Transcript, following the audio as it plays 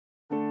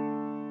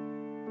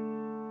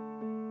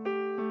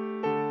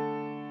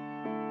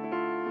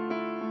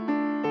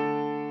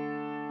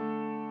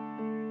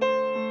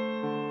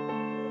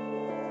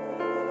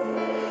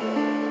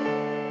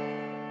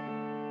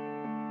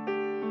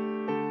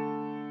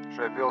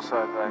Šai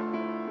pilsētai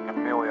ir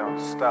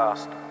miljonus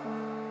stāstu.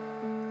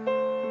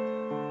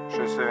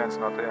 Šis ir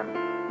viens no tiem.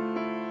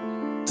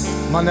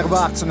 Man ir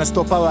vārds un es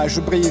to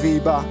palaižu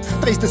brīvībā.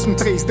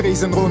 33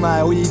 drīz un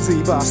runāju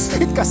līdzībās.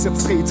 It kas ir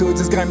strīds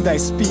līdz es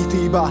gremdēju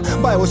spītībā.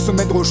 Bailes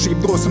un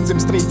nedrošība drosam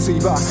dzimst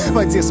rīcībā.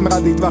 Vai dziesma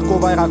radīt var ko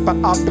vairāk par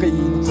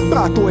apbrīnu.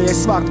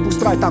 Prātojies vārdi būs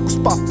raitāk uz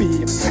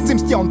papīra.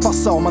 Dzimst jauna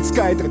pasaule, man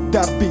skaidra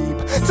darbība.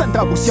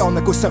 Centrā būs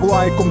jauneklis ar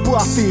laiku un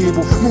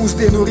platību.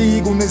 Mūsdienu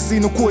Rīgu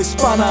nezinu, ko es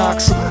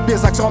panākšu.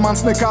 Biezāks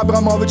romāns nekā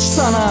Abramovičs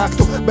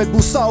sanāktu. Bet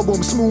būs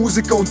albums,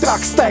 mūzika un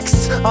traks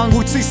teksts.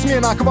 Anglicismi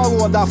ienāk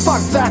valodā,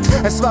 fuck that.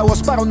 Es vēlos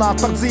parunāt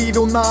par dzīvi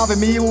un nāvi,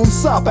 mīlu un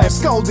sāpēm,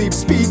 skaudību,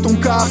 spītu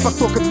un kārt par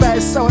to, kad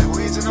vēsele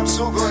līdzinam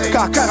sugurī.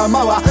 Kā kara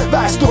malā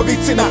vēsture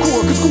vicina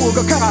kokas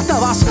goga karā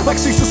tavās.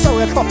 Laiks visu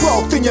saliek pa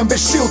plauktiņiem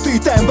bez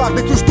šiltītēm.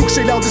 Vārdekļus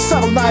tukši ļaudis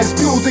sarunājas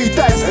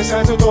bildītēs. Es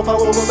redzu to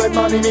palūgu, bet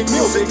manī mīt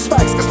milzīgs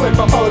spēks, kas liek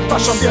man palikt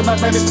pašam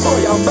vienmēr nevis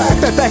projām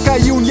bēgt.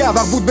 TTKI un jā,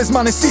 varbūt bez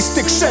manis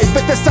iztiks šeit,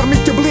 bet es ar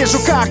Miķu bliežu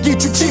kā ar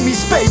Gīču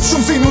Čimijs peiču.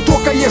 Un zinu to,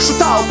 ka iešu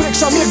tālu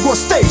priekšā mirgo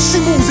steidz.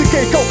 Šī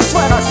mūzikai kaut kas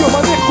vairāk, jo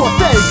man ir ko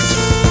teikt.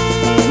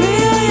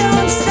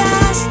 Miljons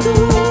stāstu,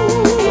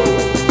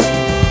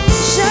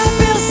 šai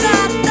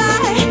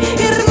pilsētai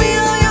ir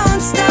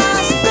miljons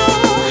stāstu.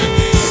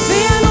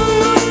 Vienu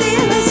no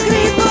tiem es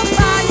gribu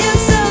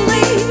paņemt sev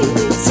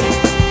līdz,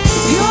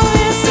 jo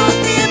viens no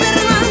tiem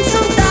ir mans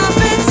un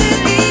tāpēc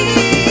ir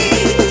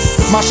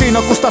īsts.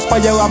 Mašīna kustās pa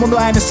ielām un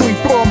lēni slīd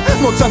prom.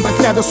 No centra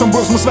kņēdus un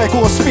burzmas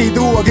veikulos spīd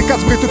logi.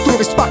 Kāds britu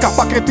turists pakā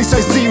pakritis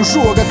aiz dzīvu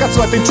žoga. Kāds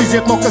letiņš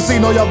iziet no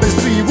kazino jau bez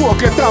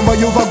dzīvokļa.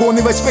 Tramvaju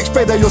vagoni vai spēkš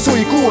pēdējos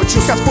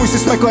līkločus. Kāds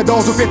puisis meklē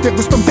daudzu pie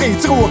tirgus tam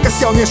trīc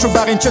rokas. Jauniešu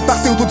bariņš et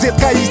par tiltu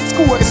dzied kā īsts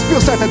koris.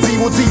 Pilsētā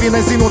dzīvo dzīvi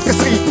nezinot,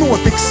 kas rīt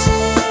notiks.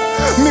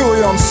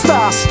 Miljons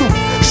stāstu,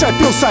 šai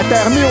pilsētā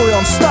ir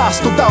miljons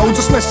stāstu.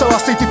 Daudzus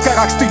nesalasīt, it kā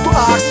rakstītu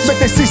ārsts,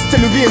 bet es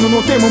izceļu vienu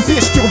no tiem un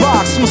piešķiru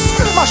vārsmus.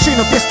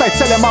 Mašīna piestai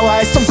ceļa malā,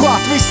 esam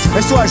klāt viss.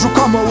 Es laižu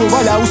kamolu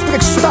vaļā uz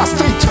priekšu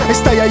stāstīt.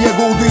 Es tajā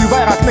ieguldīju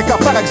vairāk nekā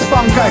paraks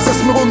bankā. Es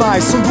esmu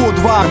runājis un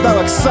dodu vārdu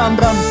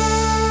Aleksandram.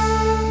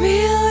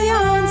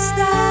 Miljons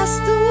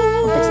stāstu,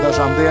 Un pēc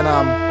dažām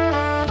dienām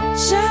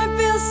šai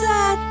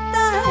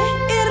pilsētai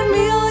ir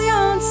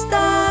miljons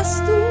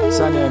stāstu.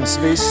 saņēmis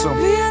visu.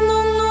 Vienu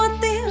no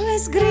tiem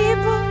es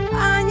gribu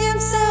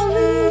paņemt sev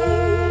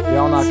līdz,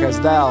 Jaunākais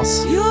dēls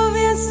jo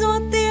viens no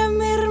tiem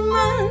ir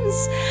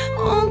mans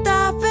un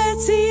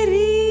tāpēc ir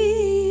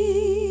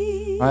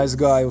īsts.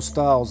 aizgāja uz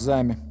tālu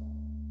zemi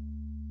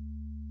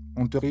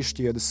un tur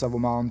izšķieda savu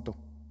mantu,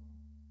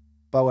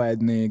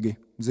 palaidnīgi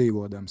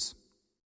dzīvodams.